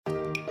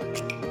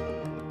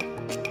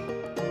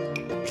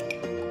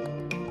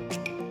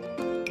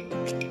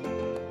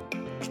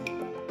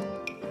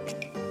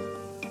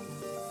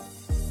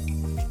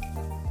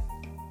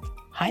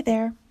Hi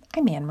there,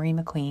 I'm Ann Marie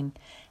McQueen,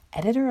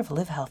 editor of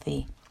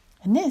Livehealthy,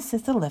 and this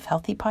is the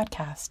Livehealthy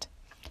podcast.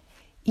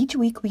 Each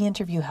week we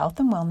interview health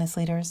and wellness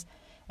leaders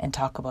and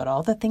talk about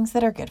all the things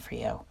that are good for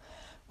you,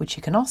 which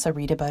you can also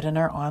read about in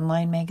our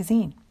online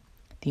magazine,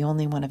 the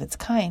only one of its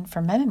kind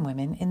for men and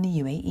women in the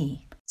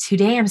UAE.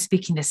 Today I'm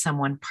speaking to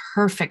someone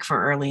perfect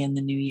for early in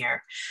the new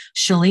year,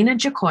 Shelina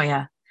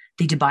Jokhiya,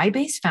 the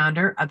Dubai-based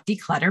founder of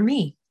Decluttr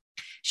Me.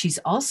 She's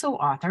also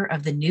author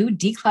of the new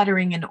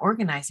decluttering and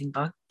organizing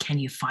book, Can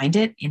You Find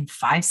It in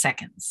 5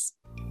 Seconds?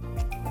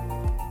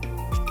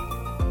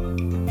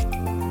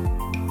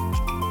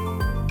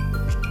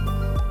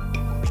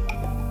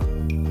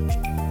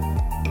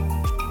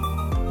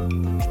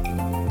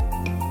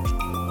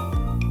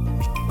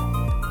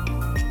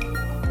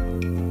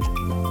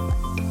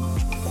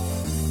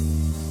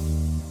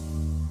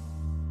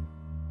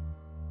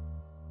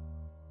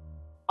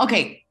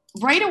 Okay,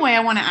 right away,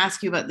 I want to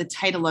ask you about the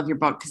title of your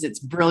book because it's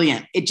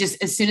brilliant. It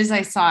just, as soon as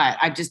I saw it,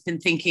 I've just been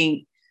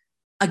thinking,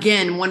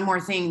 again, one more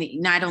thing that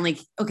not only,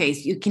 okay,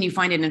 so can you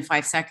find it in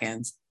 5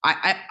 seconds?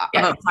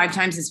 About 5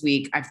 times this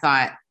week, I've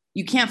thought,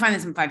 you can't find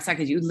this in 5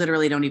 seconds. You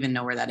literally don't even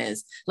know where that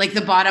is. Like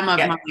the bottom of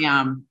my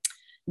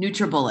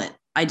NutriBullet,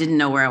 I didn't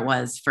know where it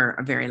was for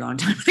a very long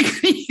time. I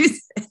couldn't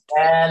use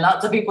it.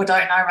 Lots of people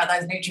don't know about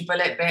those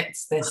NutriBullet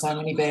bits. There's so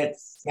many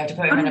bits. You have to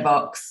put them in a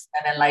box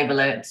and then label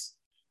it.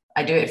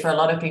 I do it for a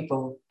lot of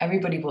people.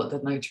 Everybody bought the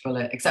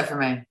NutriBullet except for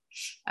me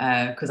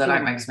because I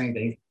don't make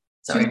smoothies.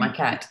 Sorry, my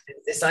cat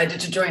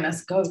decided to join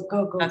us. Go.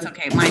 That's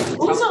okay.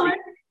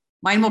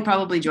 Mine will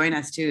probably join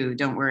us too.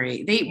 Don't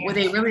worry. They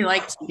really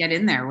like to get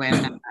in there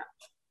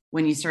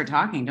when you start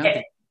talking, don't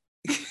they?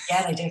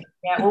 Yeah, they do.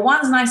 Yeah. Well,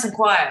 one's nice and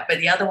quiet, but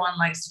the other one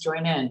likes to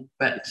join in.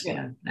 But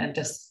and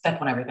just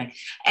step on everything.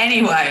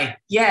 Anyway,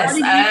 yes.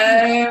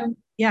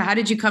 How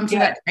did you come to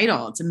that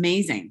title? It's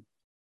amazing.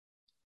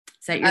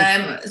 Is that your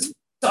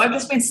So I've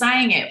just been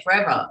saying it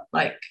forever,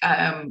 like,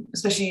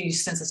 especially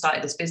since I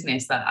started this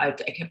business, that I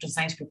kept on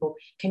saying to people,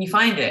 can you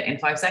find it in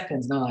 5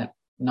 seconds? And they're like,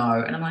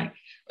 no. And I'm like,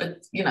 but,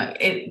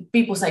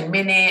 people say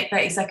minute,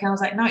 30 seconds. I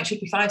was like, no, it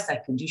should be 5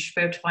 seconds. You should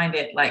be able to find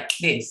it like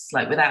this,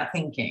 like without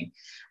thinking.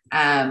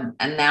 And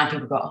now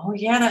people go, oh,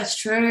 yeah, that's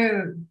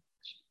true.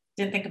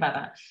 Didn't think about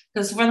that.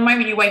 Because from the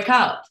moment you wake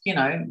up,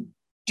 can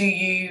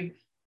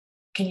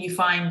you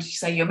find,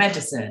 say, your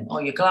medicine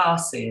or your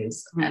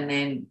glasses? Mm-hmm. And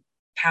then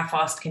how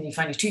fast can you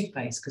find your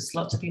toothpaste? Because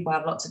lots of people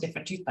have lots of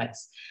different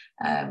toothpaste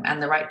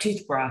and the right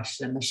toothbrush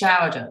and the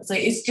shower gel. So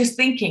it's just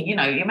thinking,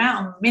 the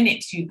amount of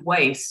minutes you'd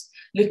waste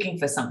looking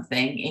for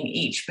something in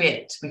each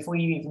bit before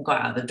you even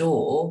got out the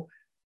door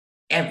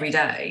every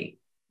day,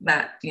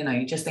 that,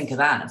 you just think of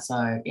that.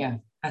 So yeah,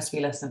 has to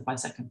be less than 5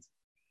 seconds.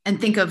 And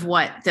think of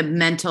what the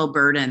mental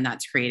burden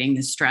that's creating,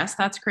 the stress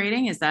that's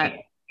creating. Is that?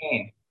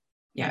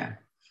 Yeah.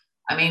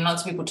 I mean,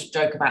 lots of people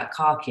joke about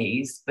car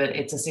keys, but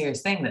it's a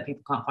serious thing that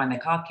people can't find their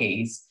car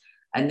keys.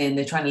 And then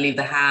they're trying to leave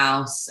the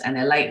house and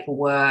they're late for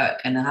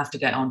work and they'll have to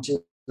get onto,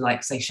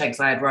 like, say, Sheikh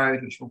Zayed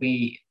Road, which will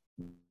be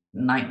a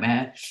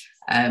nightmare,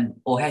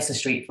 or Hester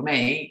Street for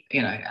me,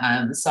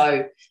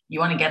 So you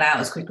want to get out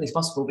as quickly as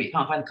possible, but you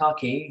can't find the car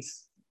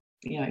keys.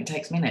 It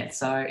takes minutes.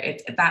 So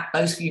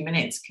those few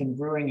minutes can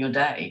ruin your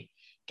day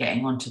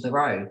getting onto the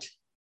road.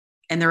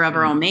 And they're of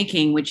our own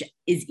making, which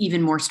is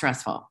even more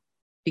stressful.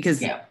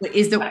 Because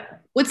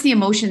what's the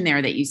emotion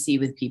there that you see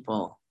with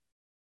people?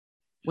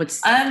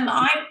 It's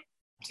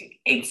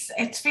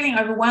feeling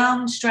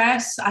overwhelmed,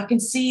 stress. I can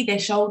see their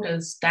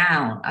shoulders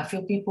down. I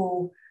feel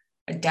people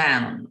are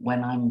down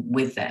when I'm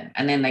with them,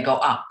 and then they go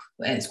up.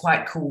 And it's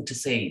quite cool to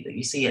see that.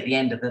 You see at the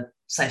end of the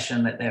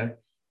session that they're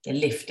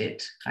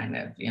lifted, kind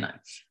of.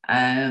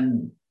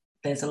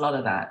 There's a lot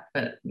of that,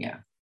 but yeah.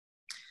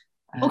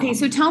 Okay,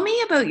 so tell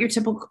me about your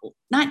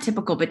not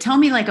typical, but tell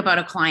me like about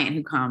a client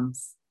who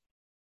comes.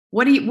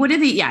 What are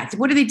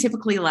they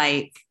typically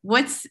like?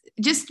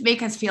 Just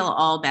make us feel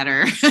all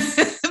better.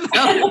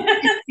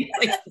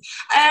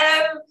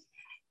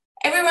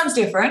 Everyone's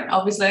different,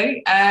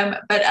 obviously.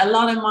 But a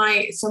lot of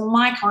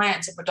my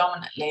clients are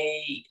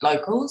predominantly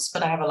locals,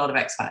 but I have a lot of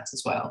expats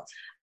as well.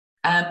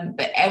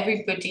 But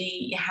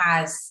everybody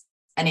has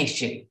an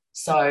issue.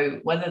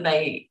 So whether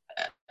they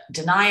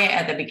deny it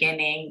at the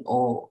beginning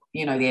or,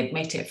 they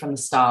admit it from the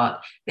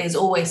start, there's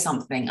always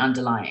something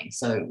underlying.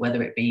 So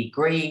whether it be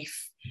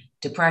grief,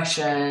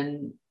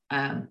 depression,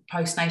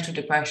 postnatal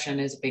depression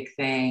is a big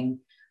thing,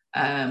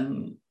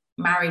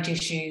 marriage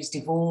issues,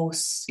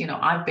 divorce.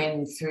 I've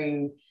been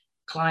through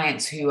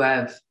clients who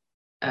have,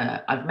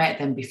 I've met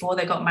them before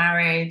they got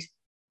married,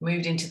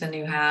 moved into the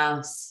new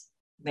house,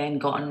 then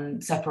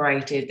gotten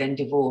separated, then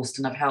divorced,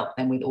 and I've helped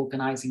them with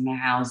organizing their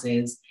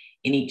houses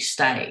in each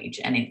stage.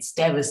 And it's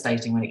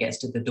devastating when it gets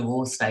to the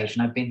divorce stage,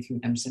 and I've been through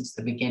them since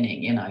the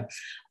beginning,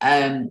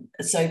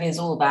 so there's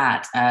all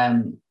that.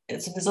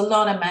 So there's a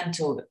lot of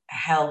mental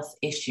health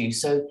issues.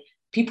 So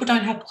people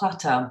don't have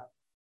clutter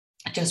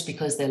just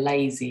because they're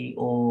lazy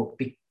or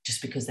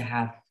just because they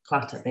have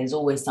clutter. There's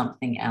always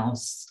something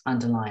else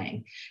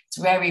underlying. It's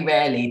very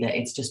rarely that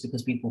it's just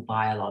because people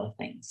buy a lot of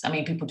things. I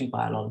mean, people do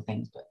buy a lot of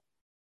things, but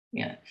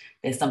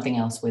there's something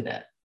else with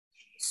it.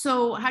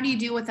 So how do you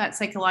deal with that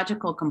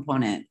psychological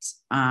component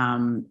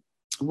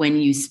when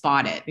you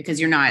spot it? Because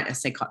you're not a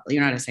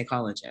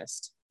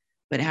psychologist,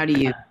 but how do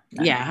you,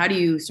 No. how do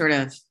you sort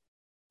of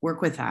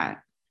work with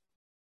that?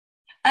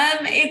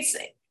 It's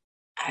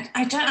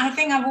I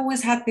think I've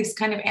always had this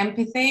kind of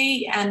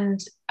empathy, and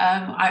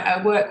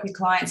I work with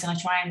clients and I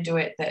try and do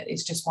it that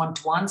it's just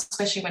one-to-one,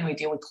 especially when we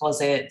deal with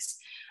closets,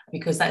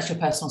 because that's your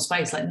personal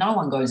space. Like, no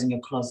one goes in your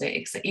closet,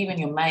 except even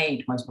your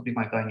maid most probably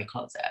won't go in your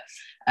closet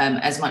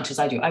as much as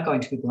I do. I go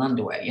into people's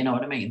underwear, you know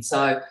what I mean?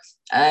 So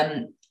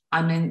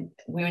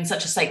we're in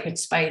such a sacred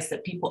space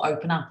that people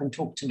open up and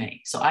talk to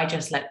me. So I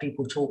just let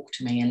people talk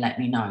to me and let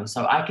me know.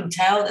 So I can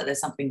tell that there's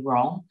something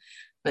wrong,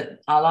 but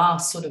I'll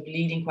ask sort of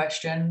leading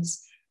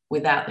questions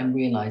without them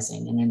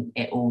realizing, and then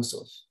it all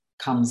sort of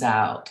comes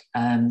out.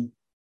 And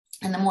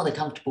the more they're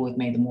comfortable with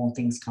me, the more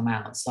things come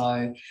out.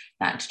 So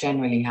that's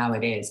generally how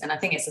it is. And I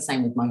think it's the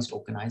same with most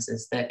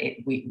organizers, that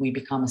we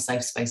become a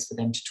safe space for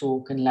them to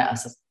talk and let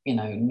us,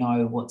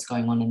 know what's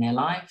going on in their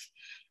life.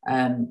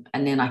 And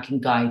then I can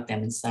guide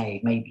them and say,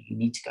 maybe you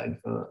need to go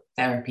for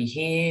therapy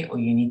here, or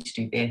you need to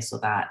do this or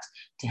that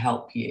to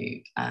help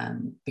you,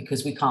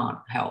 because we can't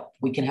help.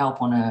 We can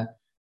help on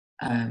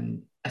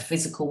a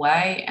physical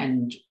way,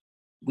 and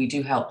we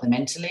do help them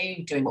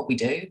mentally doing what we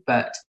do,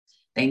 but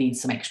they need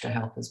some extra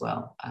help as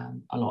well,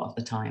 a lot of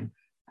the time.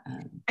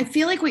 I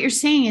feel like what you're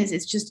saying is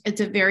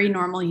it's a very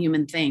normal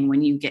human thing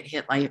when you get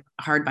hit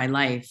hard by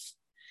life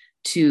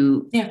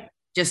to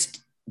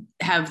just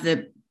have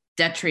the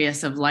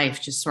detritus of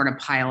life just sort of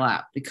pile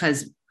up,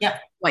 because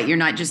you're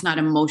not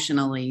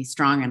emotionally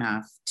strong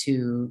enough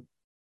to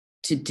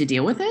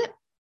deal with it.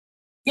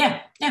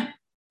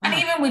 And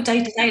even with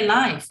day-to-day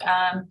life,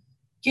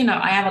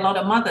 I have a lot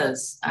of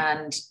mothers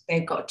and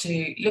they've got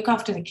to look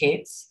after the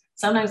kids.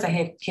 Sometimes they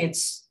have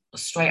kids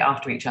straight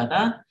after each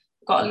other.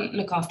 Got to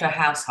look after a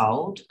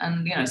household,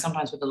 and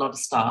sometimes with a lot of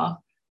staff,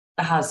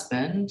 the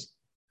husband.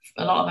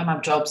 A lot of them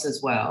have jobs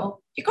as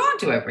well. You can't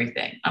do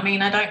everything. I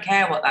mean, I don't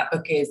care what that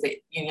book is that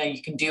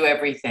you can do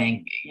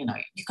everything. You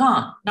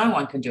can't. No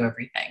one can do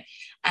everything,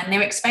 and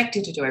they're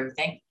expected to do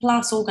everything.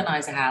 Plus,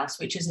 organize a house,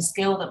 which is a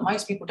skill that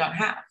most people don't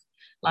have.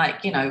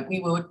 Like, we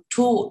were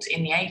taught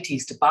in the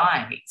 80s to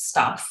buy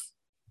stuff.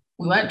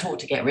 We weren't taught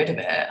to get rid of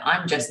it.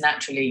 I'm just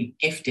naturally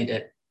gifted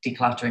at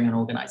decluttering and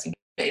organizing.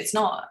 But it's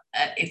not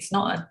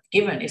a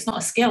given. It's not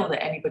a skill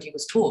that anybody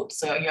was taught.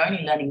 So you're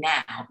only learning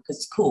now because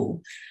it's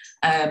cool.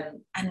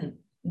 And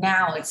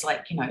now it's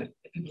like, people are,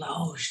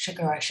 oh,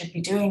 sugar, I should be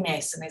doing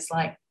this. And it's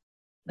like,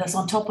 that's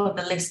on top of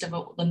the list of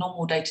the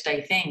normal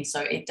day-to-day things.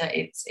 So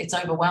it's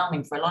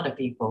overwhelming for a lot of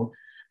people,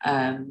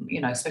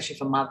 especially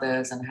for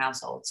mothers and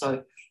households.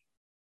 So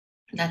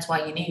that's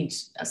why you need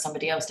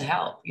somebody else to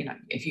help.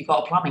 If you've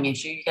got a plumbing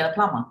issue, you get a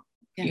plumber.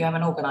 You have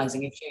an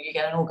organizing issue, you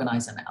get an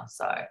organizer now.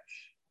 So,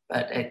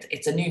 but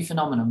it's a new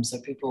phenomenon. So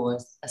people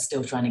are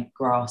still trying to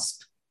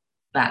grasp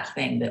that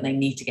thing, that they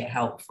need to get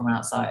help from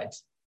outside.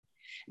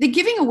 The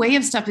giving away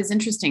of stuff is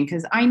interesting,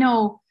 because I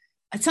know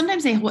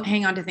sometimes they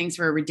hang on to things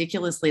for a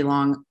ridiculously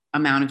long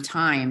amount of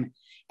time.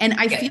 And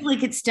I feel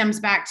like it stems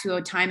back to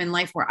a time in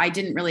life where I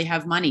didn't really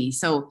have money.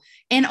 So,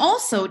 and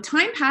also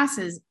time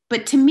passes,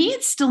 but to me,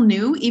 it's still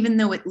new, even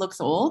though it looks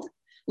old.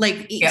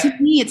 Like to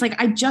me, it's like,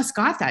 I just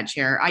got that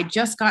chair. I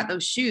just got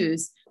those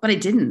shoes, but I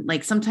didn't.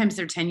 Like sometimes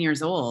they're 10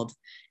 years old.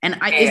 And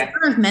is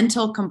there a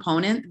mental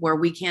component where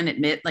we can't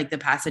admit like the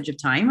passage of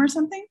time or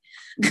something?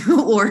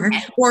 or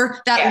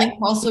that link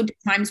also to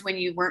times when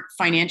you weren't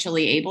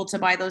financially able to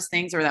buy those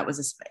things, or that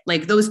was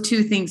like those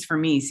two things for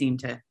me seem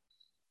to.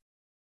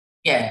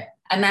 Yeah.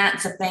 And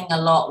that's a thing a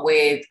lot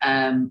with,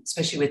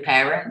 especially with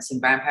parents and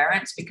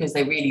grandparents, because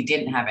they really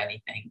didn't have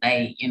anything.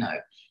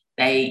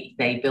 They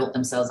built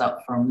themselves up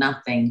from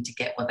nothing to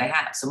get what they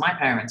had. So my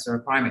parents are a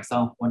prime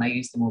example, and I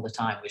use them all the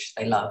time, which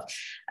they love.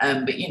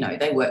 But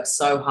they worked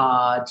so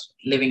hard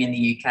living in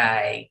the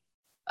UK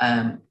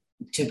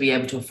to be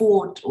able to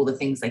afford all the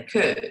things they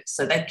could.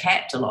 So they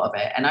kept a lot of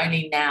it. And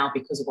only now,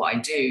 because of what I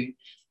do,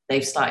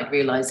 they've started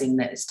realizing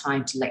that it's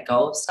time to let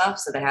go of stuff.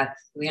 So they had,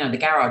 the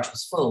garage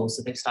was full.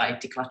 So they've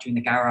started decluttering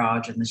the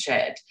garage and the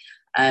shed.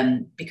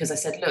 Because I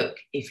said, look,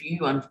 if you,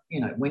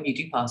 when you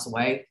do pass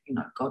away,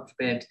 God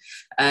forbid,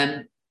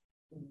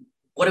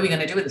 what are we going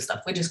to do with the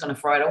stuff? We're just going to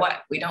throw it away.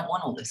 We don't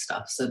want all this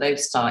stuff. So they've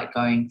started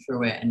going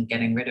through it and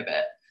getting rid of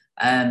it.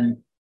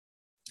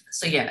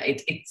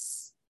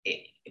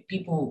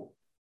 People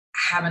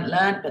haven't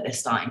learned, but they're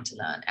starting to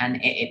learn.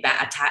 And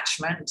that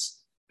attachment,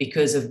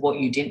 because of what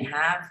you didn't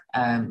have,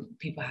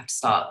 people have to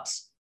start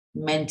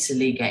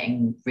mentally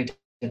getting rid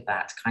of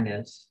that kind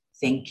of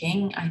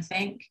thinking, I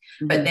think.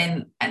 Mm-hmm. But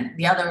then, and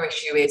the other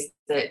issue is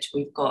that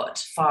we've got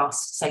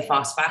fast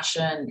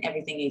fashion.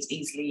 Everything is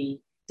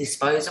easily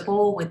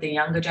disposable with the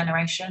younger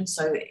generation.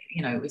 So,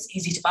 it's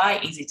easy to buy,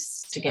 easy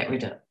to get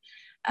rid of.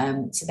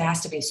 So there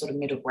has to be a sort of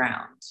middle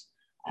ground.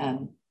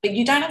 But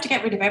you don't have to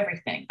get rid of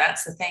everything.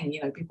 That's the thing.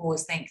 People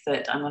always think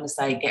that I'm going to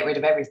say get rid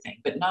of everything.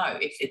 But no,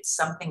 if it's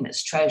something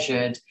that's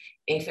treasured,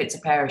 if it's a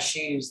pair of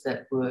shoes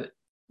that were,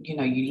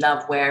 you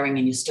love wearing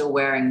and you're still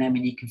wearing them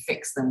and you can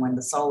fix them when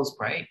the soles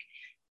break,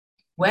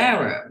 wear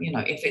it. You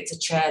know, if it's a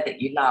chair that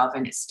you love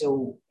and it's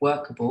still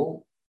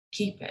workable,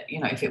 keep it. You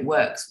know, if it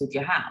works with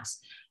your house,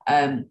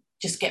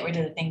 just get rid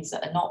of the things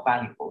that are not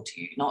valuable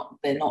to you.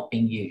 They're not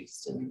being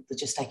used and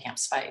they're just taking up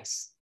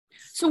space.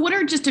 So what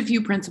are just a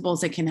few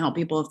principles that can help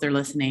people if they're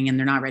listening and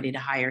they're not ready to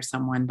hire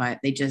someone, but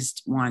they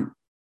just want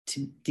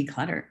to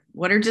declutter?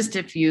 What are just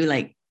a few,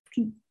 like?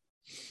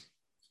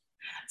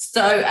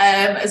 So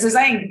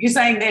you're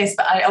saying this,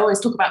 but I always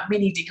talk about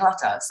mini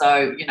declutter.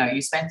 So, you know,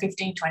 you spend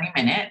 15, 20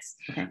 minutes.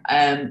 Okay.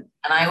 And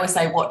I always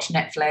say, watch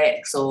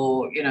Netflix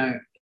or, you know,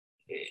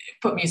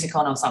 put music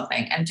on or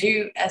something and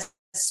do a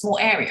small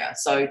area.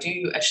 So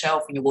do a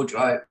shelf in your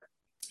wardrobe,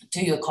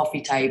 do your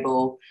coffee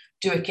table,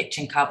 do a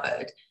kitchen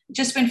cupboard.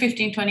 Just spend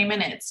 15, 20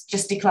 minutes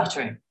just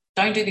decluttering.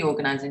 Don't do the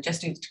organizing,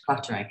 just do the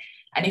decluttering.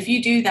 And if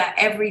you do that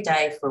every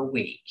day for a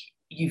week,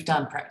 you've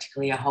done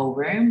practically a whole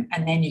room,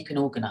 and then you can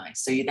organize.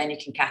 So then you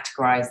can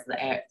categorize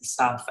the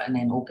stuff and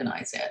then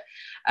organize it.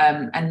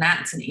 And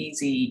that's an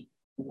easy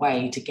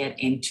way to get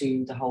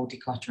into the whole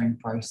decluttering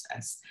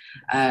process.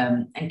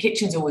 And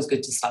kitchen's always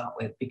good to start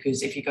with,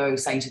 because if you go,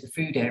 say, to the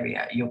food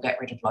area, you'll get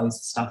rid of loads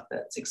of stuff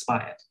that's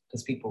expired,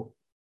 because people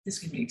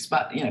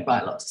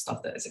buy lots of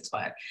stuff that is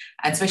expired.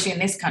 And especially in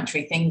this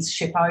country, things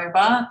ship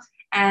over,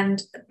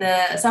 and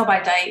the sell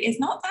by date is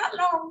not that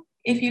long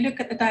if you look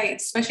at the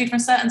dates, especially from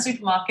certain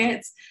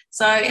supermarkets.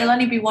 So it'll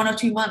only be 1 or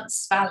 2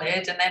 months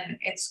valid, and then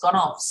it's gone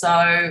off. So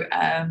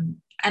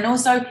and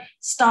also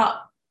start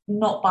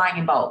not buying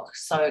in bulk.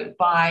 So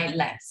buy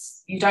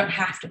less. You don't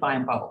have to buy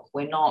in bulk.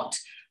 We're not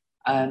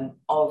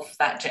of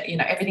that, you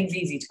know, everything's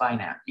easy to buy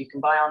now. You can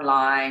buy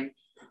online.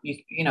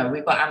 You know,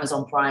 we've got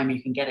Amazon Prime.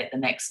 You can get it the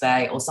next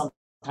day or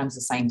sometimes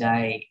the same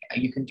day.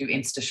 You can do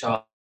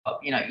Instashop.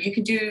 You know,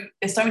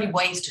 there's so many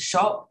ways to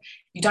shop.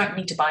 You don't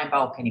need to buy in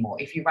bulk anymore.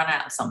 If you run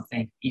out of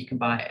something, you can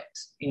buy it,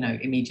 you know,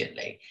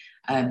 immediately.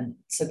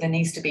 So there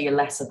needs to be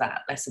less of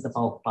the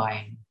bulk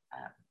buying,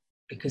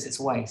 because it's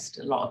waste.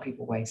 A lot of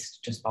people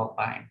waste just bulk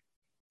buying.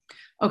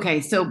 Okay,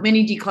 so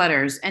mini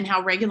declutters. And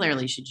how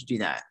regularly should you do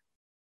that?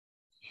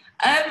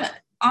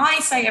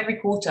 I say every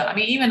quarter. I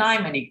mean, even I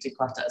mini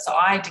declutter. So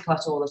I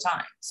declutter all the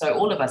time. So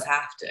all of us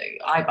have to.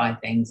 I buy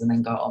things and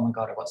then go, oh my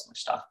God, I've got so much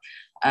stuff.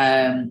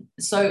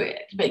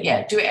 But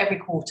yeah, do it every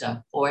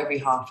quarter or every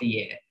half a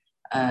year.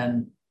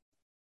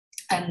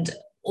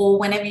 Or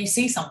whenever you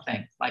see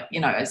something, like, you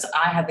know, as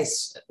I have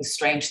this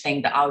strange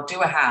thing that I'll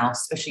do a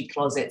house, especially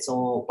closets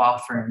or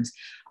bathrooms.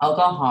 I'll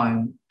go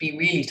home, be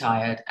really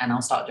tired, and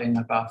I'll start doing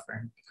my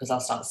bathroom, because I'll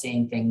start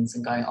seeing things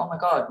and going, oh my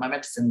God, my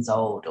medicine's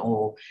old,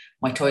 or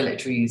my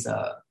toiletries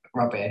are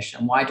rubbish,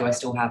 and why do I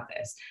still have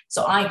this?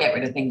 So I get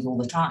rid of things all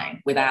the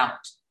time without,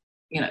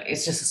 you know,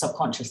 it's just a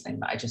subconscious thing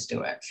that I just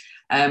do it.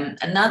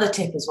 Another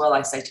tip as well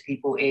I say to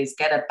people is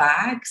get a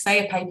bag,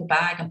 say a paper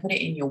bag, and put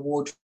it in your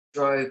wardrobe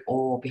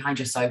or behind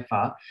your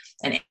sofa.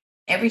 And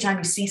every time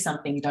you see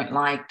something you don't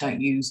like, don't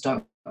use,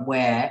 don't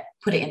wear,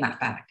 put it in that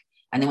bag.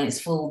 And then when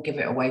it's full, give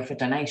it away for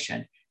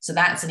donation. So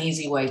that's an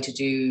easy way to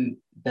do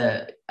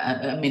a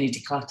mini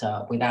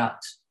declutter without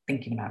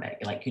thinking about it.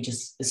 Like, you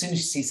just, as soon as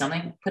you see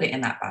something, put it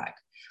in that bag.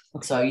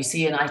 So you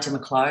see an item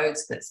of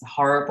clothes that's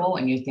horrible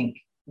and you think,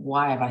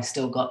 why have I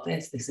still got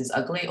this? This is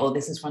ugly, or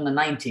this is from the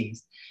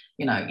 90s.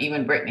 You know,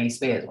 even Britney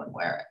Spears wouldn't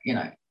wear it. You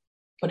know,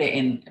 put it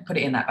in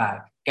that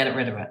bag, get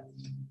rid of it.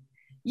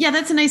 Yeah,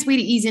 that's a nice way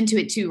to ease into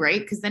it too, right?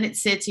 Because then it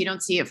sits, you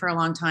don't see it for a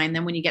long time.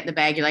 Then when you get the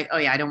bag, you're like, oh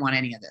yeah, I don't want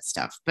any of this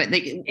stuff. But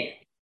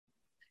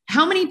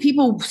how many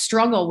people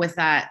struggle with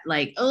that?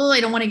 Like, oh,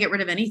 I don't want to get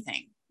rid of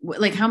anything.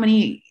 Like,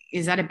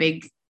 is that a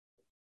big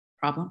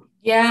problem?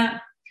 Yeah,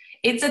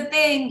 it's a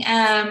thing.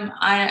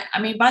 I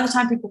mean, by the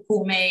time people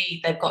call me,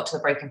 they've got to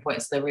the breaking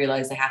point, so they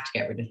realize they have to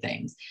get rid of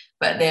things.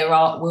 But there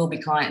will be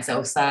clients that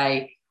will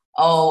say,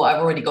 oh, I've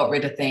already got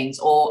rid of things,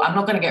 or I'm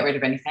not going to get rid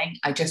of anything.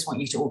 I just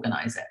want you to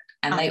organize it.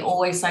 And they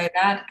always say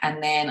that.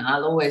 And then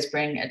I'll always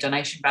bring a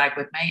donation bag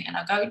with me, and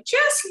I'll go,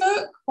 just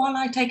look while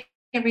I take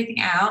everything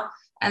out,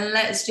 and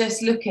let's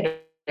just look at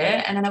it.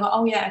 And then I go,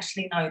 oh yeah,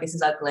 actually, no, this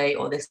is ugly,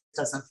 or this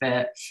doesn't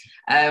fit.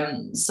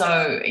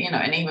 So, you know,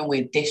 and even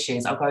with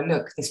dishes, I'll go,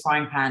 look, this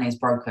frying pan is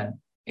broken.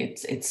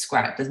 It's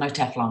scrapped. There's no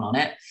Teflon on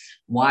it.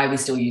 Why are we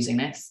still using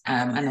this?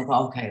 And they'll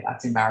go, okay,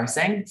 that's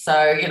embarrassing.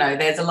 So, you know,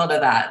 there's a lot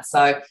of that.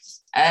 So,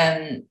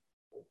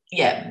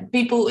 yeah,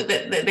 people,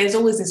 there's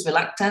always this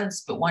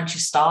reluctance, but once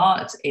you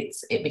start,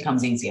 it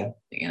becomes easier,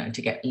 you know,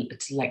 to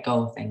let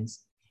go of things.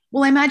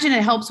 Well, I imagine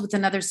it helps with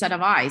another set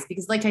of eyes,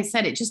 because like I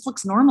said, it just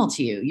looks normal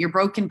to you. Your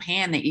broken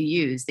pan that you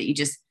use, that you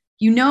just,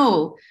 you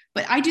know,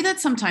 but I do that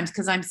sometimes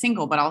because I'm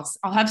single, but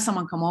I'll have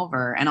someone come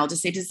over and I'll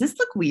just say, does this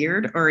look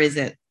weird? Or is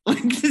it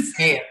like this?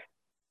 Yeah.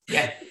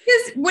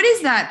 Because what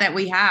is that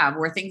we have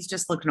where things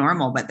just look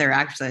normal, but they're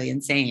actually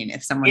insane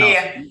if someone else.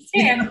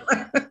 Yeah.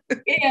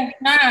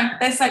 No,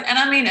 there's like, and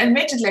I mean,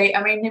 admittedly,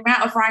 I mean, the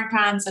amount of frying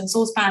pans and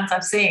saucepans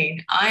I've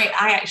seen, I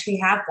actually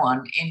have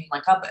one in my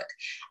cupboard,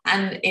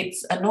 and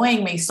it's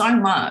annoying me so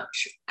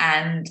much.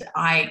 And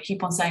I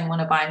keep on saying I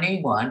want to buy a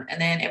new one.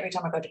 And then every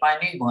time I go to buy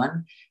a new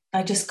one,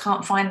 I just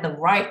can't find the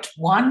right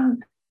one.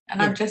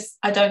 And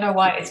I don't know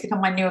why. It's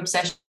become my new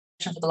obsession.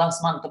 for the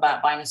last month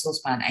about buying a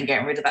saucepan and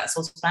getting rid of that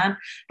saucepan.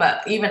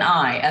 But even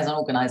I, as an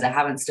organizer,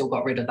 haven't still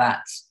got rid of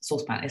that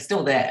saucepan. It's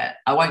still there.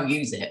 I won't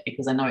use it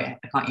because I know I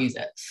can't use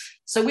it.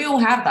 So we all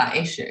have that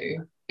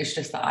issue. It's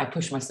just that I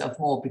push myself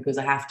more because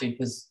I have to,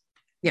 because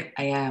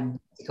I am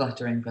a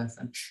decluttering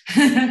person.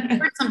 I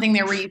heard something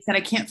there where you said,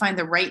 I can't find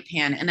the right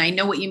pan. And I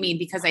know what you mean,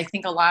 because I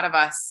think a lot of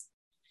us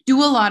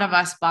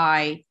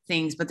buy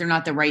things, but they're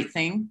not the right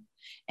thing.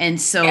 And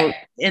so,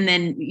 and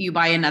then you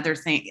buy another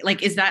thing.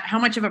 Like, is that, how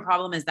much of a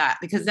problem is that?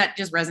 Because that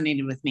just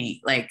resonated with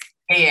me. Like,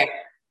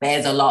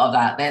 there's a lot of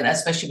that there,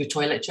 especially with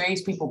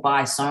toiletries. People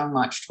buy so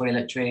much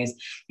toiletries,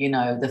 you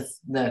know,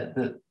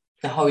 the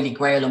holy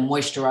grail of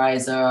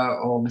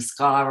moisturizer or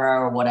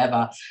mascara or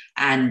whatever,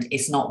 and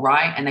it's not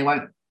right, and they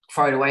won't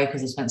throw it away because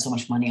they spent so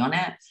much money on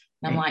it.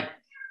 And I'm like,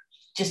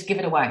 just give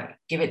it away.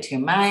 Give it to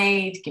your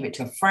maid, give it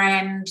to a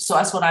friend. So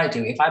that's what I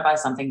do. If I buy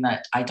something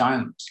that I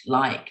don't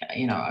like,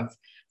 you know, I've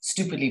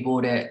stupidly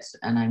bought it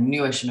and I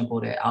knew I shouldn't have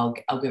bought it, I'll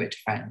give it to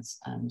friends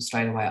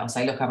straight away. I'll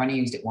say, look, I've only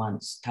used it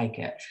once, take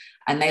it.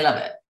 And they love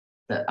it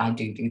that I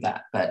do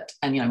that. But,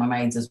 and you know, my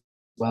maids as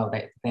well,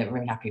 they're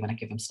really happy when I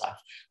give them stuff.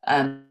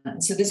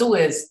 So there's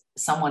always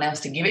someone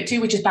else to give it to,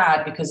 which is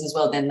bad, because as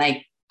well then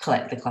they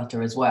collect the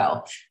clutter as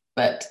well.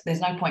 But there's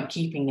no point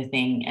keeping the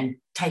thing and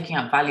taking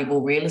up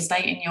valuable real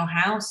estate in your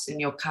house, in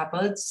your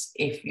cupboards,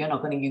 if you're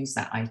not going to use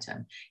that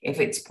item. If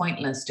it's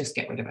pointless, just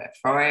get rid of it,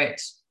 throw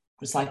it,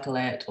 recycle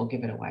it, or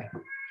give it away.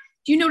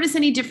 Do you notice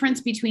any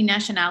difference between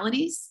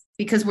nationalities?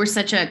 Because we're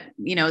such a,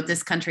 you know,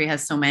 this country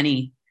has so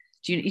many.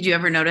 Do you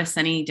ever notice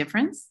any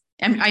difference?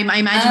 I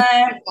imagine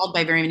you're called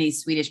by very many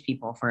Swedish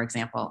people, for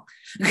example.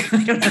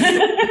 I don't know.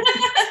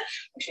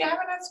 Actually, I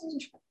haven't had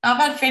Swedish. I've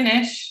had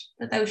Finnish,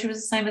 but she was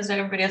the same as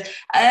everybody else.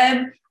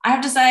 I have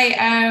to say,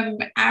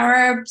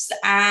 Arabs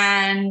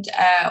and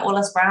all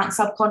us brown,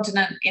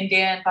 subcontinent,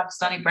 Indian,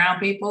 Pakistani brown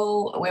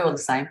people, we're all the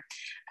same.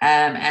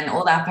 And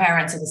all our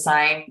parents are the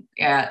same.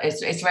 Yeah,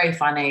 it's very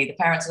funny. The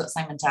parents have got the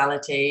same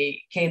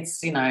mentality.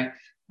 Kids, you know,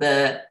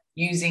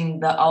 using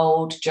the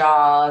old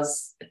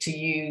jars to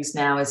use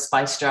now as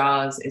spice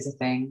jars is a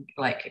thing,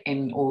 like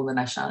in all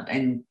the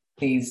in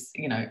these,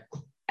 you know,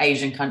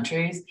 Asian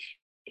countries,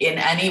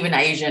 and even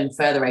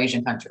further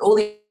Asian countries, all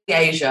the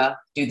Asia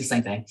do the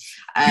same thing.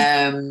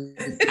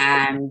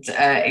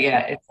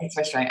 It's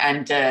frustrating.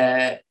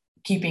 And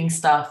keeping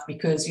stuff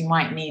because you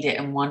might need it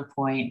in one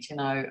point, you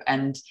know,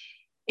 and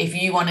if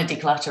you want to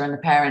declutter and the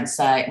parents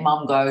say,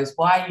 mum goes,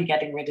 why are you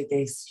getting rid of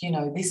this? You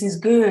know, this is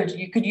good.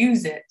 You could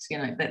use it. You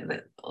know,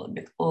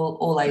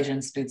 all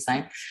Asians do the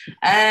same.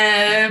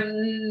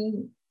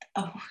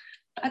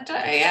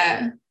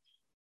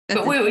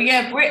 But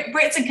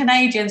Brits and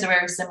Canadians are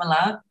very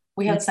similar.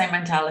 We have the same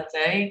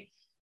mentality,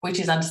 which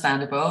is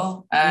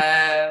understandable.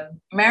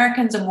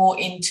 Americans are more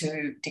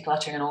into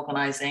decluttering and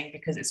organizing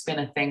because it's been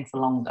a thing for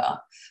longer.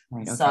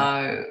 Right, okay.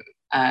 So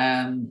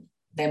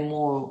they're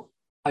more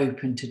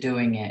open to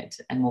doing it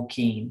and more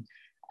keen.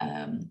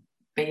 It's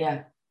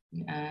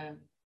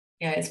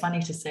funny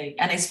to see.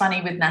 And it's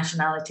funny with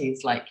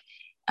nationalities, like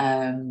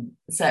certain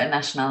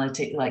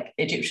nationality, like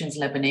Egyptians,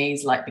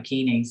 Lebanese, like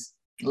bikinis.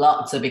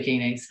 Lots of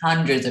bikinis,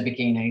 hundreds of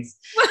bikinis.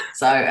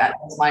 So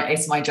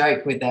it's my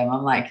joke with them.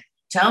 I'm like,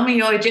 tell me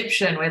you're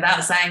Egyptian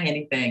without saying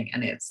anything.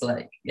 And it's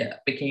like,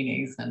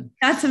 bikinis. And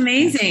that's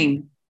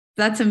amazing.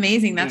 That's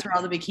amazing. That's where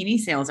all the bikini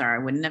sales are. I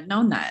wouldn't have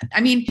known that.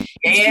 I mean,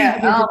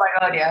 oh my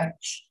God, yeah.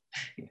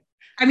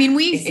 I mean,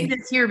 we see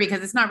this here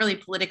because it's not really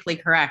politically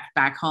correct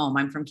back home.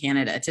 I'm from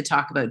Canada to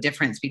talk about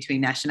difference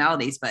between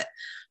nationalities, but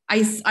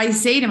I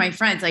say to my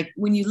friends, like,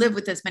 when you live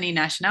with this many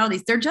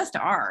nationalities, there just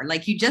are,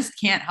 like, you just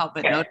can't help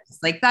but notice.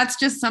 Like, that's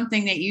just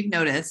something that you've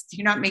noticed.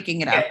 You're not making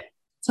it up.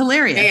 It's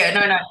hilarious.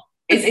 No.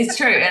 It's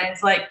true. And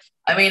it's like,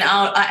 I mean,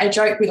 I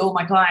joke with all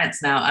my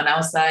clients now, and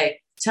I'll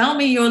say, tell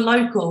me you're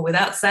local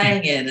without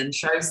saying it, and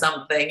show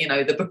something, you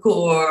know, the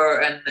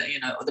Bakur and, you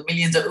know, the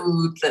millions of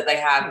oud that they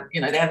have,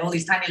 you know, they have all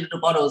these tiny little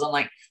bottles. I'm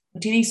like,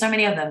 what do you need so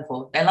many of them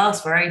for? They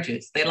last for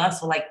ages. They last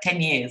for like 10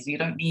 years. You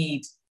don't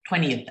need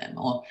 20 of them,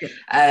 or you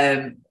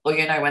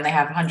know, when they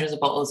have hundreds of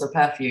bottles of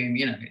perfume,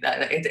 you know,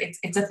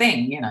 it's a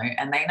thing, you know,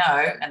 and they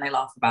know and they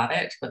laugh about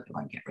it, but they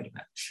won't get rid of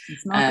it.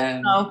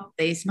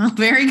 They smell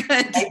very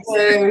good. They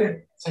do,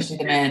 especially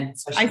the men.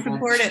 I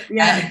support it.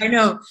 Yeah, I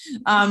know.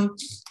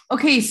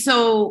 Okay,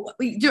 so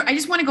I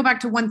just want to go back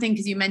to one thing,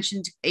 because you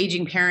mentioned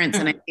aging parents,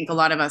 and I think a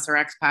lot of us are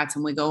expats,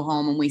 and we go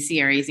home and we see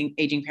our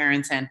aging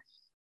parents, and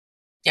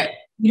you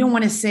don't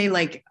want to say,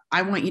 like,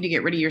 I want you to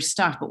get rid of your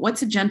stuff, but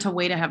what's a gentle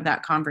way to have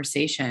that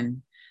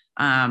conversation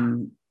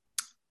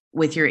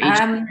with your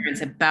aging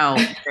parents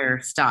about their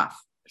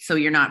stuff, so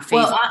you're not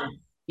faced with,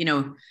 you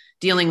know,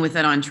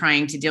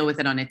 trying to deal with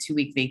it on a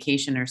 2-week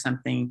vacation or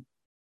something?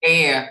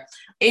 Yeah,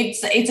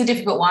 it's a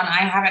difficult one.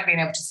 I haven't been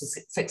able to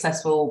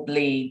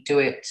successfully do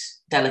it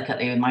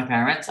delicately with my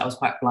parents. I was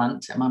quite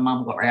blunt, and my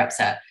mum got very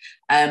upset.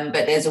 But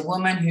there's a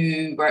woman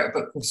who wrote a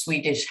book called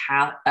Swedish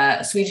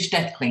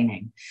Death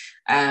Cleaning,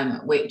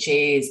 which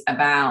is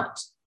about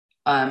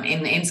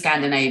in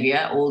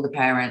Scandinavia, all the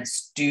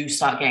parents do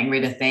start getting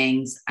rid of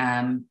things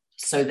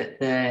so that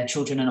the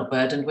children are not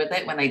burdened with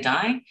it when they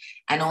die.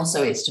 And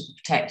also it's to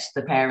protect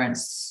the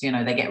parents, you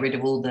know, they get rid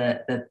of all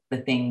the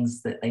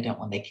things that they don't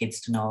want their kids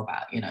to know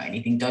about, you know,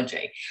 anything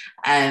dodgy.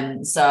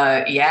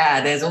 So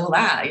yeah, there's all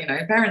that, you know,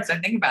 parents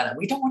don't think about it.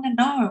 We don't want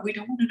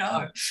to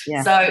know.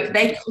 Yeah. So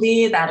they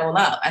clear that all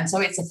up. And so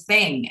it's a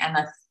thing. And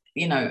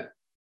you know,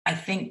 I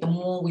think the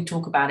more we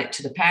talk about it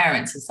to the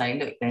parents and say,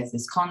 look, there's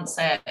this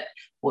concept,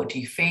 what do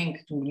you think?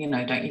 You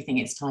know, don't you think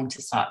it's time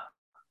to start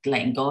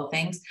letting go of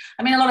things?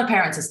 I mean, a lot of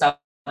parents are stubborn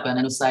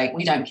and will say,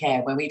 we don't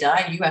care. When we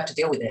die, you have to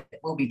deal with it.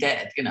 We'll be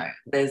dead. You know,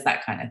 there's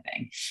that kind of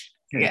thing.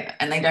 Yeah,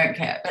 and they don't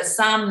care. But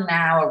some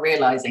now are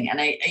realizing, and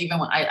even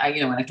when I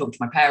you know, when I talked to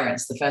my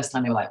parents, the first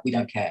time they were like, we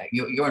don't care.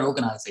 You're an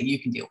organizer. You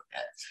can deal with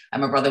it.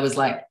 And my brother was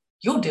like,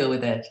 you'll deal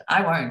with it.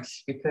 I won't,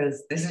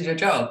 because this is your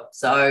job.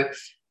 So,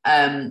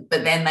 but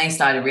then they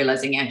started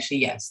realizing, actually,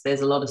 yes,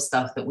 there's a lot of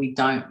stuff that we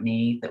don't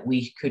need that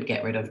we could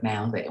get rid of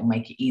now that will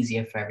make it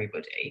easier for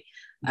everybody.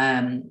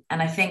 And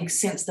I think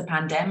since the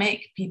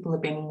pandemic, people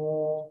have been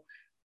more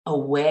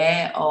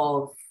aware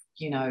of,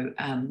 you know,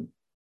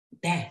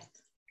 death,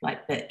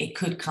 like that it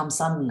could come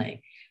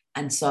suddenly.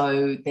 And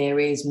so there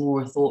is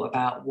more thought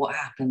about what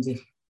happens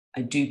if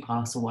I do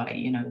pass away,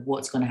 you know,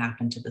 what's going to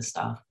happen to the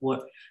stuff,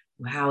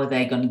 how are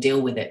they going to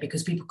deal with it?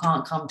 Because people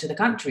can't come to the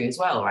country as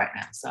well right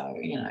now. So,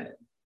 you know.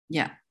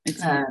 Yeah.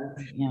 So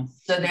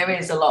there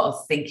is a lot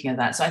of thinking of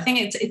that. So I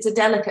think it's a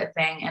delicate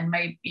thing. And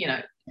maybe, you know,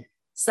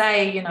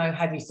 say, you know,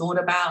 have you thought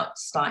about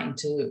starting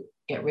to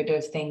get rid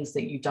of things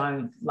that you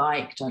don't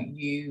like, don't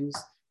use,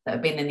 that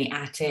have been in the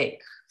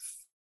attic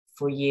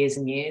for years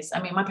and years?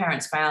 I mean, my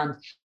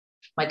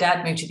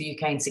dad moved to the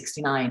UK in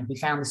 1969. He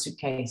found the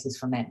suitcases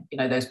from then, you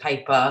know, those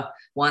paper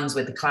ones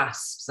with the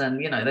clasps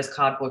and, you know, those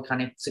cardboard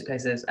kind of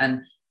suitcases.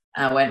 And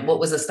I went, what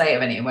was the state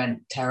of it? And it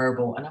went,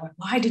 terrible. And I went,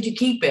 why did you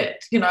keep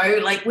it? You know,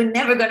 like, we're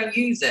never going to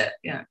use it.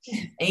 You know,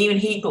 and even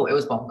he thought it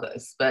was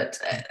bonkers. But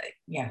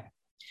yeah.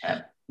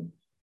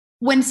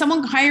 When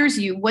someone hires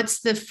you,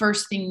 what's the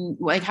first thing,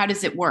 like, how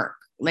does it work?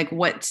 Like,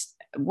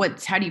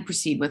 how do you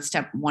proceed? What's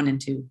step 1 and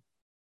 2?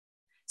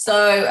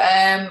 So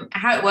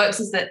how it works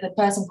is that the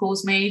person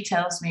calls me,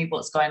 tells me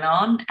what's going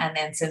on, and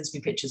then sends me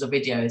pictures or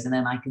videos, and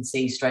then I can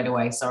see straight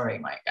away, sorry,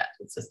 my cat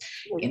is just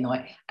in the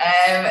way,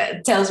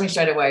 tells me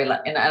straight away,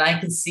 like, and I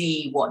can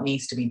see what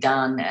needs to be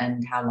done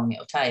and how long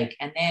it'll take.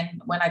 And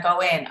then when I go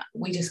in,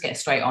 we just get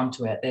straight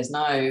onto it. There's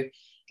no,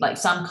 like,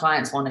 some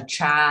clients want to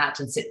chat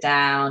and sit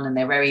down and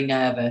they're very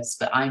nervous,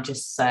 but I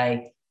just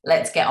say,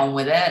 let's get on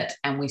with it.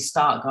 And we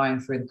start going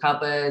through the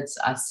cupboards.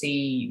 I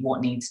see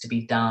what needs to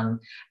be done.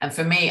 And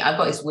for me, I've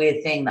got this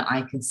weird thing that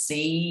I can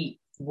see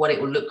what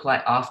it will look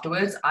like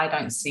afterwards. I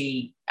can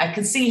see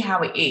how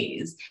it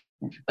is,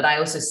 but I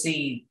also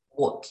see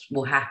what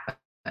will happen.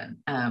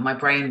 My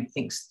brain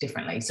thinks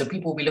differently. So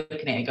people will be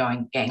looking at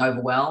it getting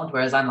overwhelmed,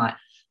 whereas I'm like,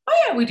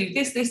 oh yeah, we do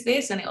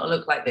this, and it'll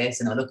look like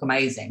this and it'll look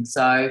amazing.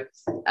 So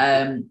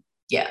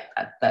yeah,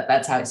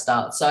 that's how it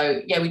starts.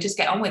 So yeah, we just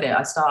get on with it.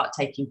 I start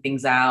taking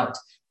things out,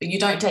 but you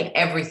don't take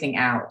everything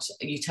out.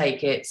 You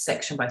take it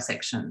section by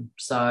section.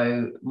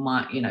 So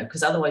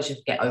because otherwise you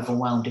get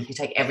overwhelmed. If you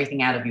take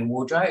everything out of your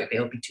wardrobe,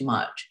 it'll be too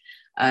much.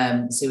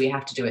 So we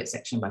have to do it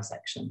section by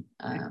section,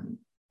 and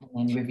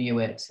then review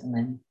it. And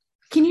then,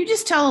 can you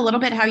just tell a little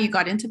bit how you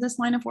got into this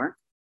line of work?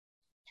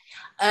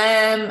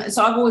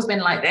 So I've always been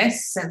like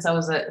this since I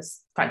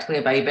was practically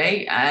a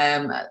baby. I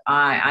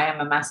am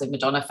a massive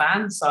Madonna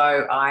fan,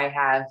 so I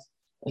have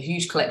a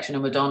huge collection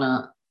of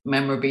Madonna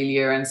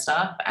memorabilia and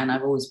stuff, and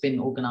I've always been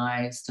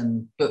organized,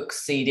 and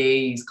books,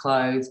 CDs,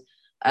 clothes.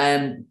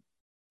 And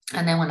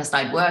then when I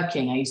started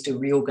working, I used to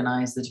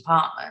reorganize the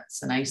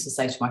departments, and I used to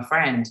say to my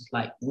friend,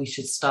 like, we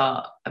should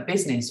start a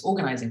business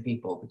organizing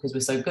people because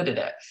we're so good at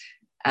it.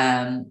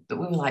 But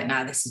we were like,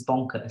 nah, this is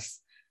bonkers.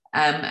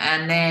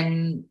 And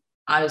then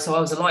I was a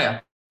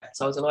lawyer.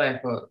 So I was a lawyer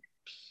for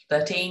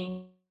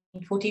 13,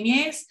 14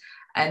 years.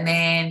 And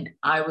then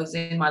I was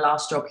in my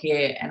last job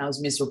here and I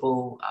was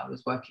miserable. I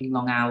was working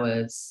long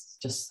hours.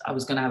 I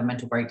was going to have a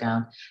mental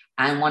breakdown.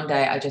 And one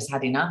day I just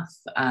had enough,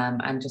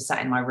 and just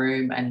sat in my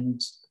room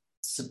and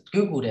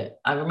Googled it.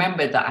 I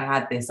remembered that I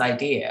had this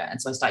idea.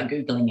 And so I started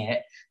Googling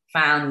it,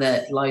 found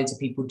that loads of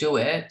people do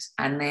it.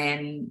 And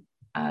then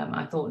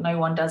I thought, no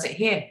one does it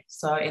here.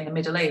 So in the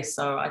Middle East.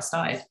 So I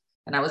started,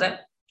 and that was it.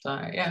 So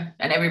yeah,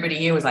 and everybody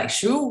here was like,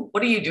 "Shoo,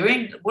 what are you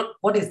doing?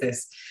 What is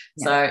this?"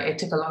 Yeah. So it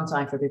took a long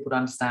time for people to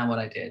understand what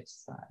I did.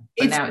 So,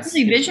 it's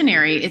really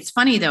visionary. It's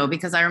funny though,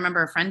 because I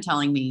remember a friend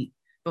telling me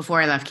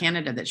before I left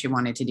Canada that she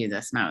wanted to do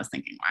this, and I was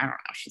thinking, well, I don't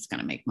know if she's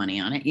going to make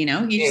money on it. You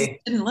know, you just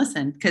didn't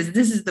listen because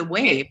this is the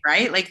wave,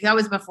 right? Like that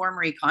was before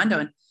Marie Kondo,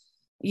 and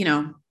you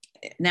know,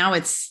 now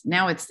it's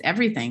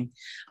everything.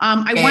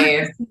 I want to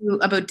ask you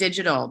about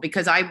digital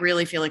because I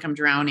really feel like I'm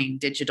drowning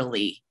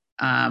digitally.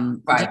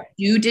 Right.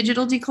 Do you do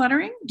digital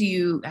decluttering? Do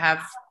you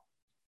have?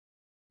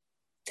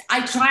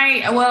 I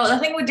try. Well, the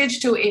thing with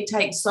digital, it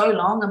takes so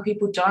long and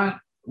people don't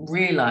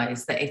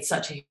realize that it's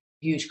such a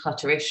huge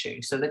clutter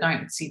issue. So they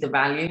don't see the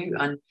value.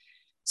 And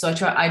So I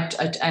try,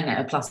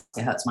 and plus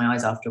it hurts my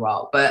eyes after a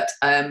while, but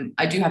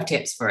I do have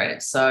tips for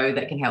it so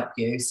that can help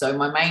you. So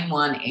my main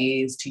one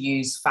is to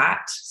use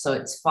FAT. So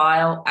it's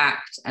file,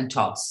 act, and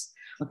toss.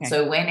 Okay.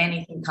 So when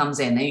anything comes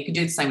in, and you can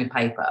do the same with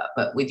paper,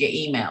 but with your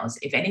emails,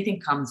 if anything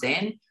comes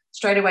in,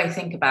 straight away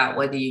think about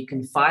whether you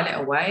can file it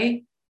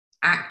away,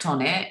 act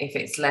on it if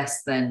it's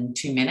less than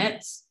 2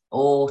 minutes,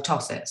 or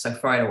toss it, so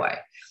throw it away.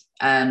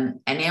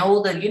 And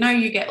all the,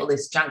 you get all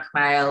this junk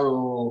mail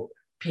or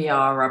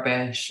PR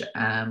rubbish,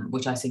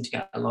 which I seem to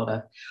get a lot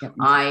of. Yep.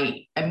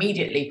 I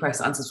immediately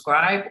press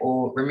unsubscribe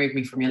or remove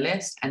me from your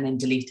list and then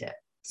delete it.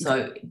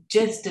 So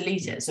just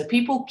delete it. So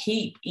people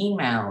keep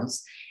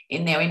emails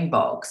in their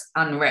inbox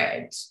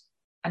unread.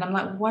 And I'm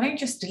like, why don't you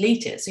just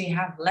delete it? So you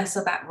have less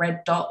of that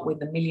red dot with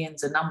the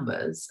millions of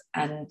numbers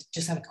and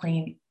just have a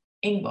clean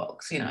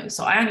inbox,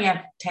 So I only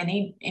have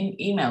 10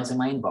 emails in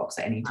my inbox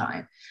at any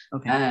time.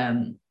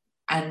 Okay.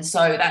 And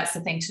so that's the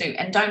thing to do.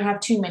 And don't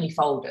have too many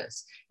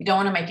folders. You don't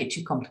want to make it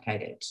too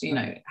complicated.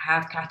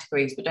 Have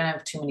categories, but don't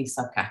have too many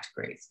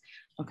subcategories.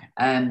 Okay.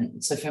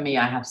 So for me,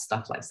 I have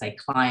stuff like, say,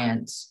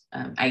 client,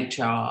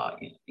 HR,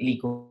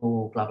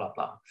 legal, blah, blah,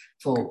 blah,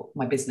 for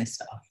my business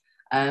stuff.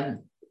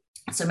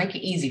 So make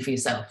it easy for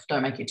yourself.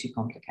 Don't make it too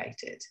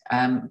complicated.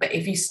 But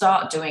if you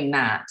start doing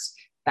that,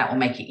 that will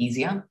make it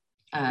easier.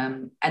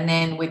 And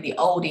then with the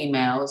old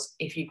emails,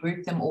 if you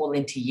group them all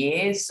into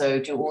years, so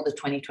do all the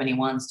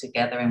 2021s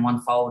together in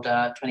one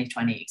folder,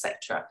 2020,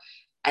 etc.,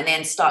 and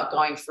then start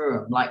going through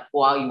them, like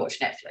while you watch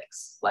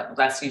Netflix. Like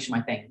that's usually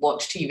my thing.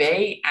 Watch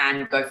TV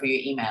and go through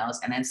your emails,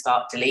 and then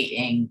start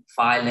deleting,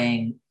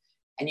 filing,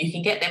 and you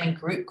can get them in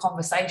group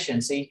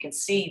conversation, so you can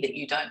see that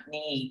you don't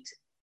need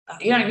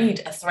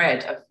a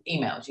thread of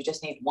emails. You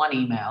just need one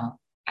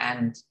email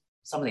and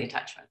some of the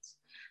attachments.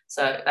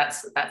 So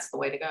that's the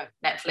way to go.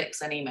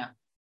 Netflix and email.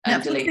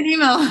 And Netflix and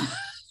email.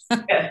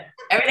 Yeah.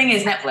 Everything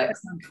is Netflix.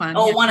 Fun,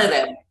 or one of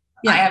them.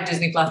 Yeah. I have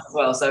Disney Plus as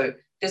well. So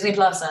Disney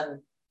Plus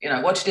and,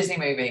 watch a Disney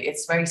movie.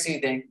 It's very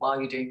soothing while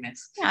you're doing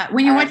this. Yeah.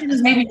 When you're watching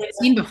those movies you've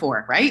seen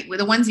before, right? With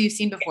the ones you've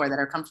seen before that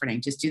are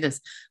comforting. Just do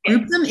this.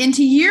 Group them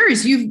into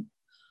years.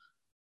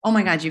 Oh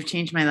my God, you've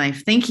changed my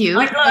life. Thank you.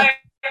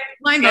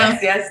 Mind blown.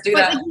 Yes, do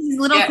that. These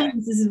little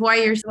things. This is why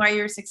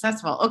you're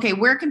successful. Okay,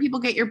 where can people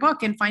get your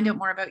book and find out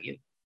more about you?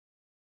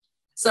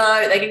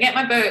 So they can get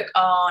my book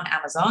on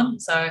Amazon.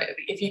 So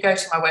if you go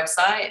to my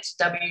website,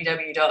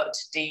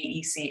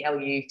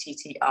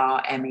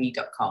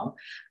 www.decluttrme.com,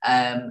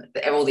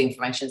 all the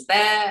information is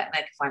there, and they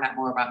can find out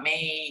more about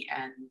me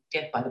and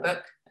buy the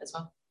book as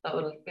well. That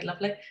would be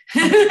lovely.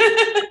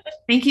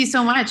 Thank you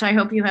so much. I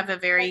hope you have a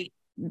very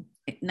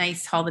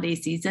nice holiday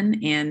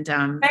season. And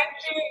thank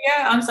you.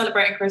 Yeah, I'm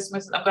celebrating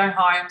Christmas. I'm going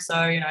home, so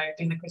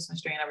doing the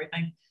Christmas tree and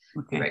everything.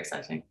 Okay. Very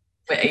exciting.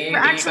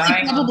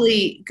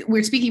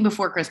 We're speaking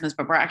before Christmas,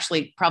 but we're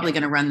actually probably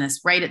going to run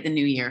this right at the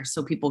new year,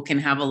 so people can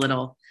have a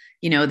little,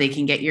 they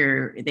can get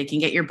your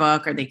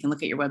book, or they can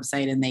look at your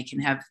website, and they can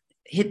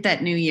hit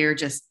that new year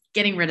just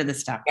getting rid of the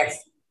stuff.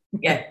 Yes.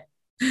 Yeah.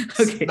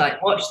 Okay. Like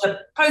watch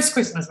the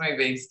post-Christmas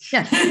movies.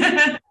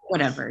 Yeah.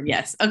 Whatever.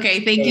 Yes.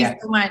 Okay. Thank you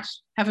so much.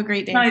 Have a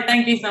great day. No,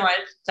 thank you so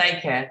much.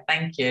 Take care.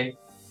 Thank you.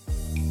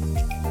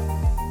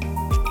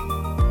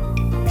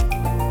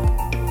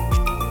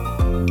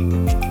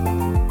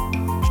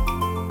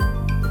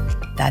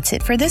 That's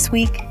it for this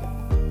week.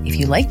 If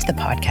you liked the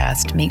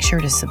podcast, make sure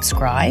to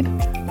subscribe,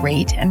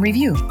 rate, and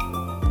review.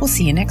 We'll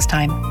see you next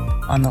time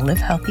on the Live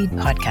Healthy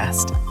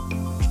podcast.